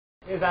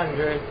It's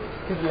Andrew.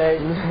 He's late.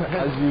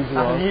 As usual.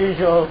 As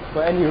usual.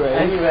 But anyway.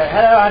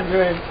 Hello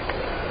Andrew.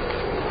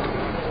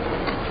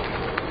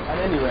 And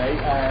anyway,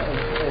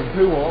 it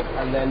blew up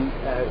and then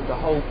the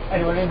whole...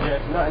 Anyone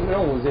injured?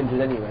 No one was injured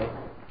anyway.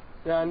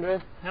 Yeah, Andrew?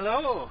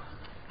 Hello.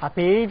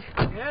 Happy Eid?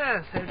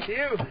 Yeah, same to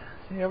you.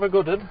 You have a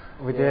good one?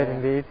 We did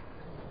indeed.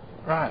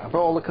 Right, I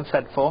brought all the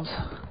consent forms.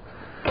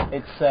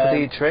 It's for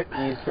the trip.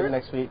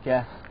 Next week,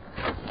 yeah.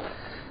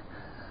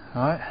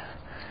 Right.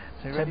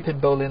 10-pin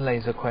bowling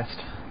laser quest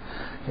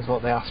is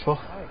what they asked for.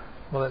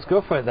 Well, let's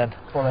go for it then.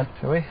 Come on then.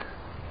 Shall we?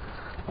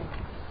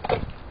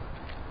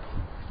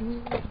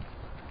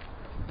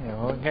 Yeah,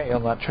 we'll get you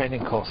on that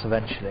training course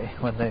eventually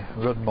when they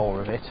run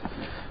more of it.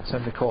 So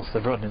the course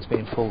they've run has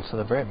been full to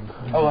the brim.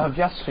 Oh, I've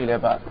just Australia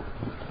about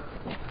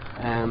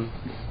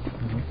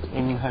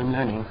in-home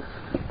learning.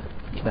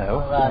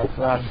 No,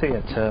 I see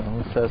it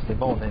on Thursday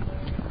morning.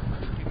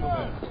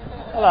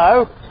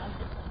 Hello.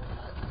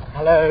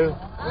 Hello.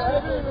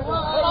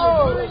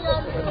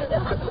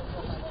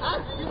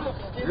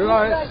 You're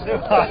right.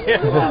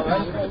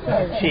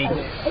 Cheek.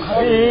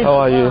 How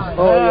are you?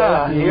 Oh,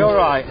 yeah. You're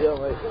alright.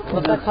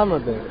 What's that camera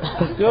doing?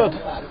 Good.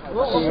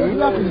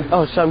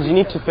 Oh, Shams, you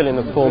need to fill in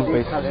the form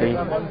basically.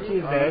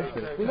 Tuesday,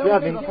 we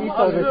have an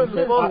e-service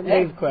at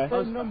Laser Quest.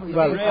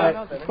 Well,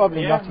 it's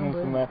probably Nottingham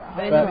somewhere.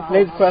 But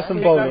Laser Quest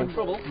and bowling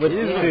with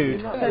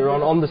food. We're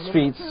on the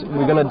streets.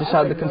 We're going to dish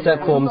out the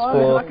consent forms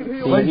for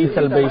the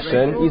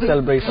e-celebration, which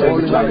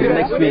happens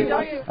next week.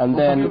 And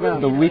then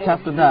the week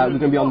after that, we're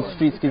going to be on the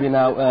streets giving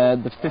out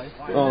the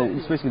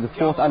it's basically the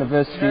 4th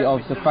anniversary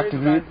of the practice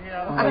route.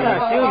 And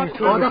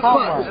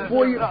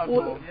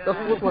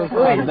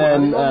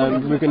then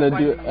we're going to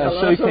do a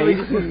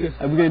showcase.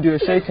 We're going to do a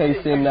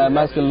showcase in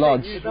Mansfield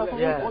Lodge.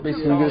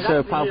 Basically, we're going to show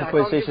a PowerPoint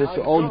presentation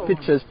to all the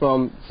pictures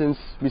from since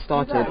we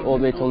started all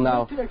the way till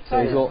now. So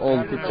it's all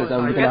the pictures,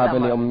 and we're going to have a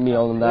little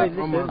meal on that.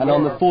 And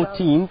on the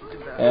 14th,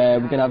 we're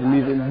going to have a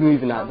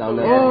movie night down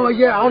there. Oh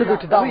yeah, I want to go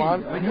to that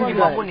one. There you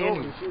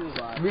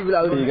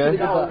go.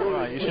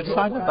 You should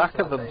sign the back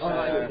of them.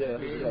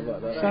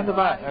 Sign the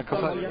back.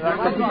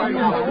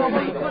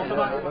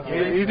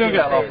 You do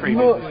get a lot of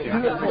freebies.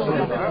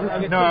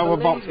 You know our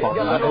box spot.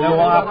 You know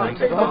what happened?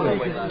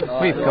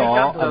 We've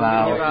got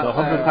about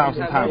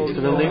 £100,000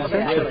 to build the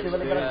extension.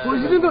 Well,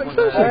 you did the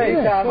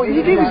extension? Yeah. Well,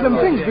 you gave us them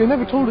things, but you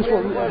never told us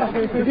what.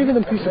 You gave them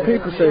a piece of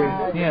paper saying.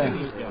 Yeah.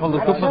 Well, the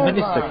government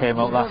minister came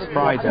up last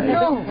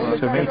Friday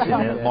to a meeting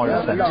at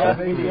Moyle Centre,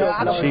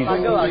 and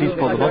she's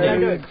put the money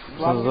in.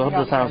 So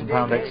there's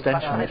 £100,000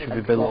 extension which should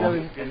be built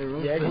on.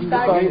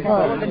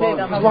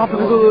 What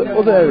happened with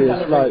other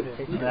areas? Like,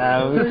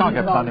 no, we can't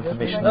get planning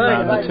permission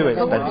around. They're too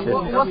expensive,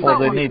 or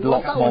they need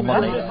lots more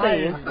money.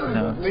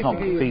 No, it's not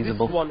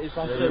feasible.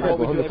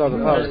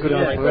 £100,000 is good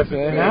enough for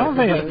everything. I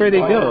think it's pretty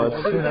good.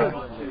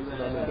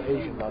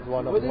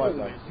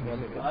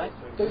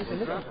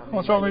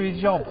 What's wrong with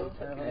your job?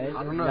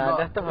 I don't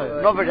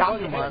know. Not very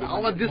happy, man. I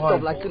want this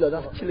job like killer.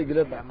 That's chilling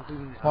good.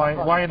 Why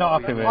are you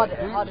not happy with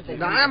it?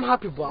 No, I am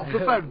happy, but I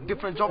prefer a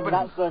different job. I'm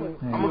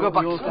gonna go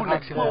back to school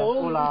next year.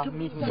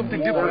 Something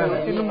different.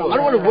 I don't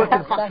want to work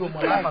in factory all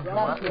my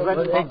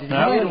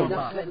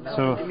life.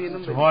 So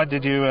why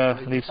did you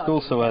leave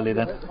school so early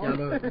then?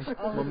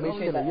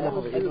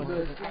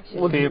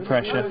 Peer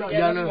pressure.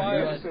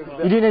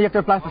 You didn't know you have to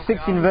apply for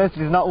 6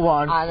 universities, not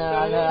one. I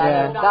know.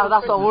 Yeah.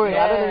 That's what worrying.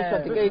 I don't know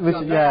if you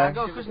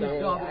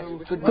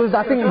because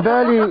I think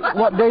Burley,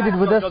 what they did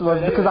with us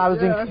was because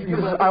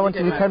I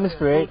wanted to do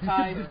chemistry.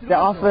 They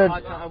offered,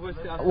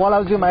 while I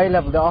was doing my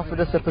A-level, they offered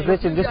us a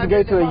position just to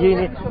go to a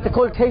uni. They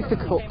call it taster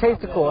course,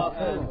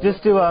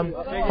 just to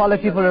follow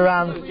people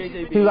around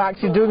who are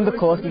actually doing the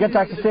course. You get to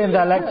actually sit in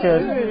their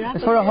lectures.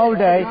 It's for a whole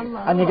day,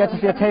 and you get to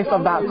see a taste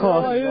of that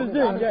course.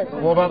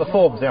 What about the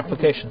forms, the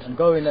applications?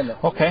 Go in there.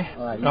 Okay.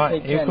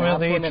 Right, you coming on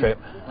the E-trip?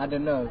 I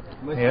don't know.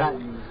 Yeah.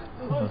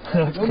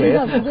 That's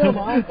clear.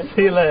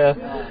 See you later.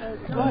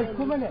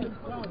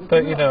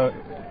 But you know,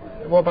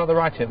 what about the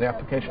writing of the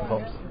application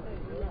forms?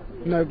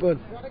 No good.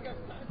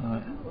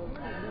 Right.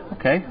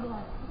 Okay.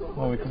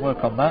 Well, we can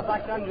work on that.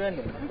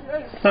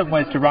 Certain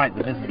ways to write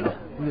them, isn't there?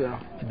 Yeah.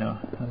 You know,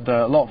 and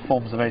a lot of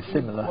forms are very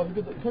similar.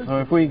 So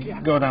if we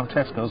go down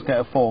Tesco's, get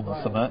a form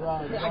or something,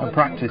 and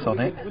practice on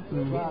it,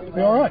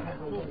 be all right.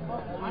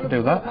 We'll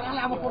do that.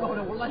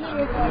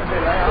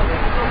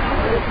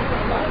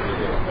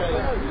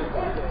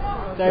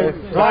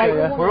 Right,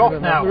 we're off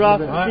now. We're off.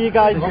 Right. See you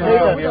guys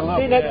later.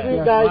 See you next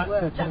week, guys.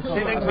 See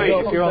you next week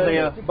if you're on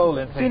the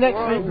bowling thing. See you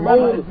next week.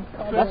 Oh,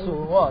 that's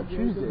what,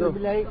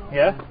 Tuesday?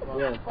 Yeah?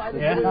 Yeah?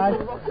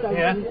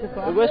 Yeah?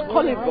 Where's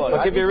Colin gone?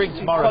 I'll give you a ring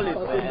tomorrow.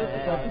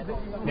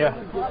 Yeah.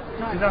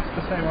 That's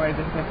the same way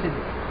they get in.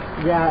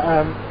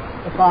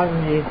 Yeah, if I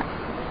only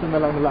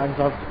something along the lines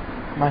of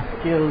my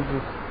skills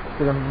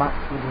to the max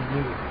with the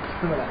new,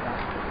 something like that.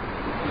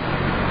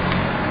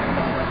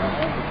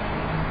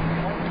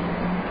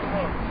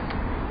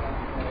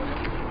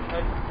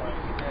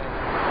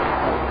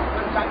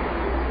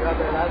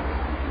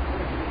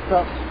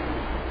 Stop.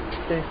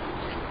 Okay.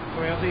 Are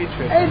we on the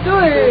E-trip? Hey, do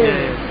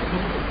it!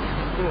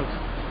 Good.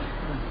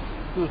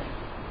 Good.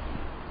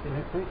 See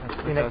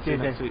you next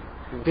Tuesday.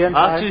 I'll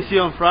actually see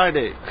you on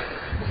Friday.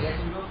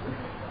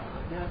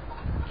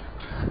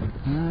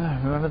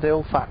 Remember the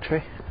old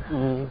factory?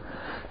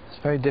 It's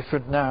very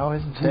different now,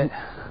 isn't it?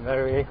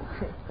 Very.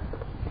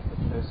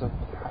 There's a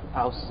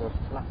house, a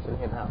flat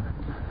here now.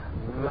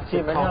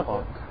 Massive car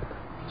park.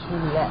 2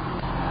 left.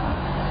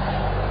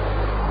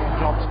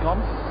 Job's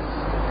gone.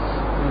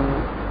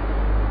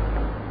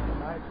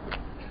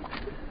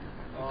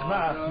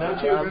 No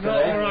children.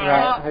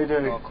 Right, how you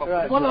doing? I'm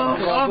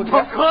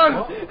popcorn!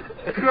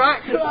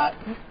 Crack!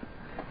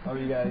 How are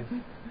you guys?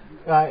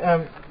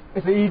 Right,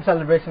 it's the Eid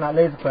celebration at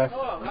Laser Quest.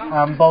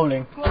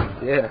 Bowling.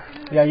 Yeah,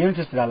 Yeah, you're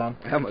interested, Alan?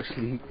 I'm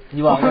actually.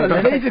 You are.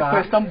 Laser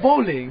Quest, I'm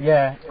bowling.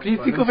 Yeah. Can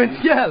you think of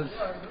anything else?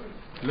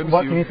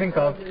 What can you think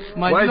of?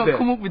 Man, you don't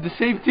come up with the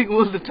same thing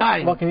all the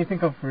time. What can you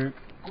think of, Farouk?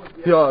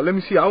 Yeah, let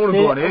me see. I want to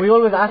go on it. We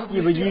always ask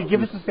you, but you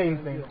give us the same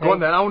thing. Go on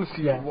then. I want to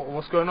see Yeah.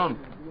 what's going on.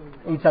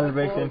 Eid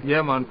celebration.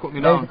 Yeah, man. Put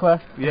me down. Laser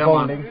Quest. Yeah,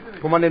 bowling. man.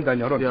 Put my name down.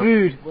 Yeah.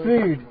 Food.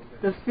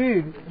 There's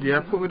food.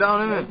 Yeah, put me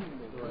down in it.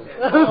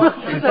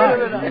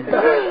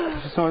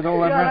 Just sorted all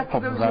them rent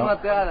problems out.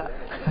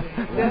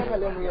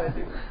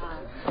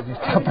 Have you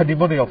tapped any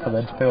money off for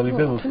them to pay all your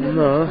bills?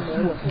 No,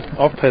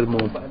 I've paid them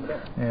all.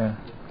 Yeah.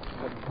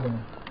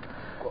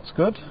 It's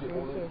good.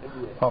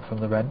 Apart from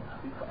the rent.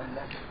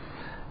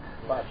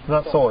 Is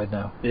that sorted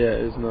now?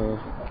 Yeah, it's no.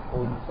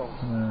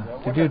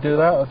 Did you do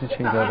that or did she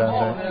go down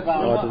there?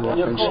 I did not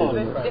think she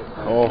did it.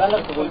 Oh.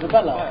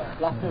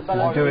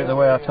 Did you do it the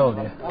way I told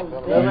you?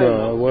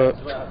 No, I worked.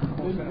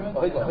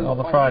 On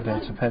the Friday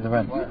to pay the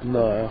rent? No,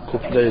 a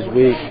couple of days a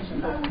week.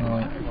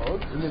 Right.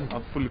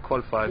 I'm fully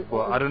qualified,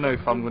 but I don't know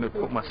if I'm going to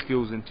put my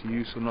skills into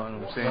use or not, you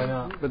know what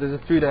I'm saying? But there's a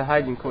food and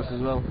hygiene course as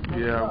well.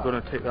 Yeah, I'm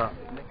going to take that.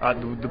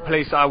 The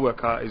place I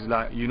work at is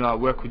like, you know, I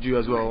work with you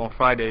as well on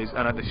Fridays,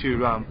 and at the Shoe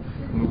Ram,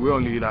 we're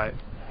only like,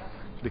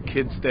 the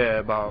kids there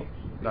about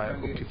like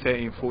up to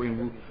 13,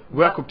 14, we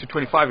work up to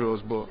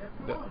 25-year-olds, but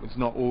it's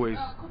not always,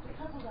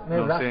 you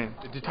know what I'm saying?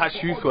 The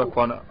detached youth work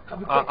one,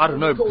 I don't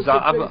know, because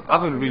I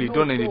haven't really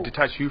done any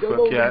detached youth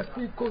work yet,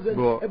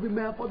 but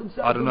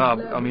I don't know,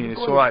 I mean, it's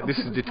alright, this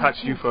is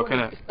detached youth work,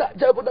 innit?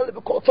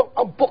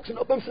 I'm boxing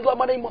up MCs like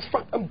my name was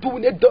Frank. I'm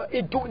doing it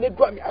dirty, doing it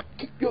grimy. I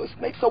keep your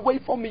snakes away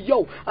from me,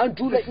 yo. I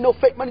do like no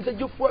fake money, say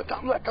youth work.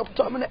 I'm like I'm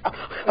terminated.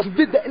 I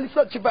did the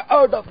research if I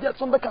heard of yes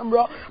on the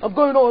camera. I'm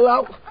going all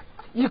out.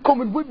 You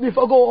coming with me if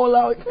I go all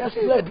out? That's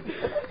led.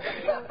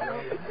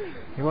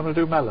 You want to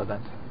do Mela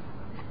then?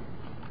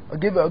 I'll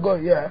give it a go,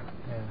 yeah.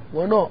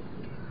 Why not?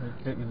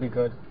 It'd be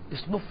good.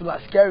 It's nothing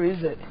like scary,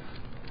 is it?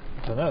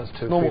 I don't know,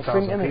 there's 2,000-3,000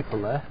 innit?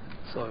 people there.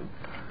 So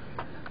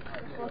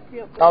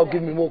that'll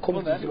give me more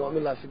confidence, you know what I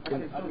mean? Like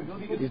thinking,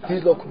 if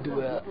these lot could do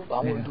it,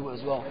 I'm gonna do it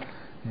as well.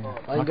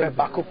 I ain't gonna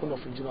back up or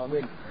nothing, do you know what I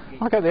mean?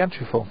 I'll get the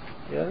entry form.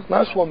 Yeah,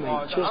 nice one,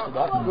 mate. Cheers to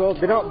that. Well,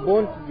 they're not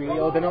born to be,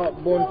 or they're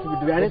not born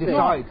to do anything. They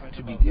decide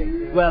to be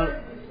gay. Well,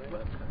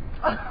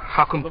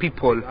 How can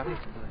people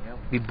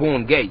be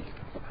born gay?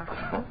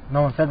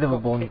 no one said they were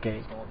born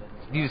gay.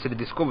 You said they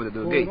discovered that they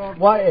were gay.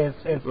 What it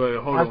is Wait,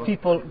 hold as on.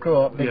 people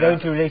grow up, they go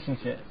into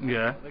relationships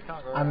Yeah,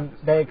 and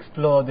they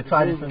explore, they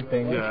try different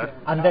things, Yeah.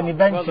 and then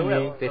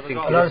eventually, They think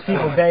a lot of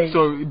people, they,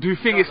 so do you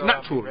think it's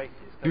natural?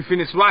 Do you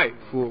think it's right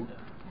for...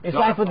 it's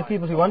right for the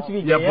people who want to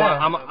be gay, Yeah,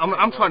 but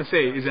I'm trying to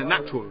say, is it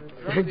natural?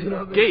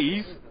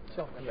 Gays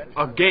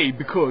are gay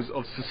because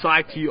of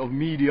society, of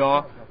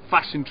media,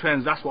 fashion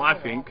trends. That's what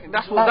I think.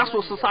 That's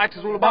what society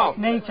is all about.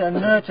 That's nature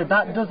and nurture,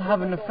 that does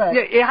have an effect.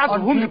 Yeah, it has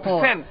on 100% people.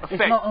 effect.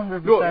 It's not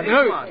 100%. Look, you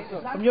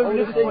know, From your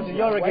religious point of view,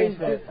 you're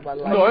against it.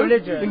 no,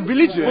 in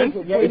religion,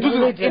 Yeah, it in doesn't.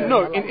 religion.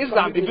 In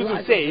Islam, it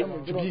doesn't say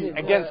to be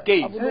against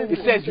gays. It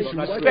says you should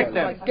respect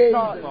them.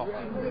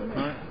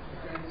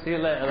 See you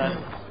later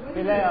then. See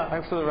you later.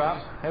 Thanks for the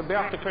wrap. It'll be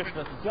after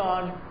Christmas.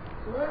 John.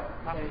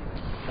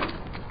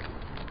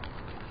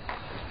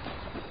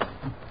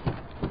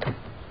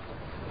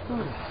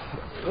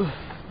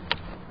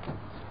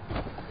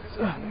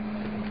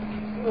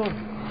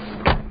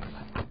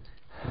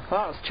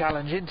 That was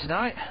challenging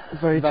tonight.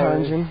 Very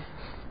challenging.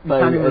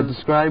 So,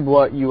 describe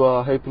what you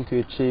are hoping to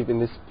achieve in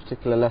this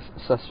particular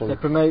session. To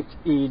promote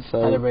Eid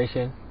So-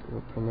 celebration.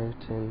 We're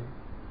promoting.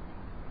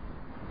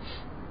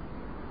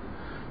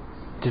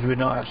 Did we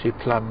not actually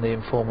plan the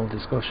informal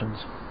discussions?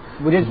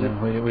 We did.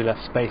 We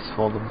left space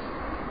for them.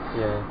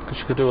 Yeah. Because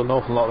you could do an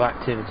awful lot of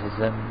activities,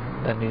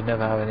 then you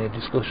never have any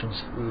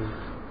discussions.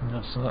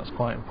 So that's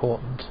quite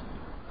important.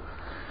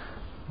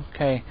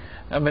 Okay,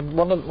 I mean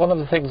one of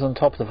the things on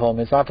top of the form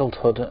is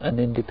adulthood and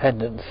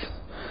independence,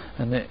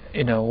 and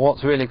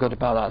what's really good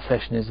about that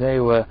session is they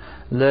were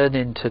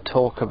learning to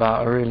talk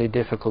about a really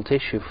difficult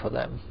issue for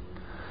them,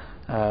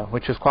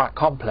 which was quite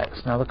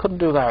complex. Now they couldn't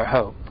do that at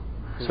home,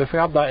 so if we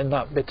add that in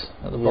that bit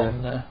at the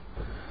bottom there,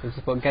 It's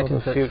about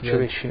getting sort of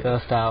future issue.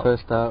 First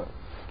out,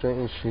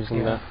 joint issues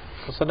and that.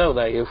 Because I know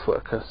they're youth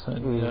workers,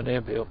 and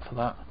they'll be up for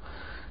that,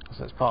 because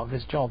that's part of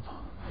his job.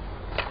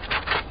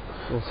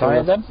 So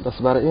Signed then? That's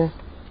about it, yeah.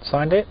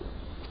 Signed it?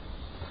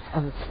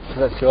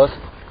 That's yours.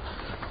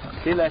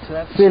 See you later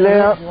then. See you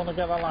later. You want to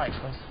get that light,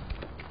 please?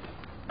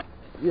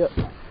 Yep.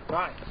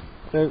 Right.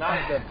 So,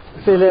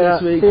 see you later.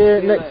 See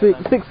you next week.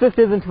 6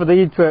 sisters into the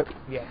Eid trip.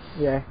 Yes.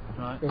 Yeah.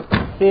 Right.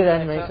 See you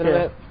then, mate.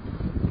 Yeah.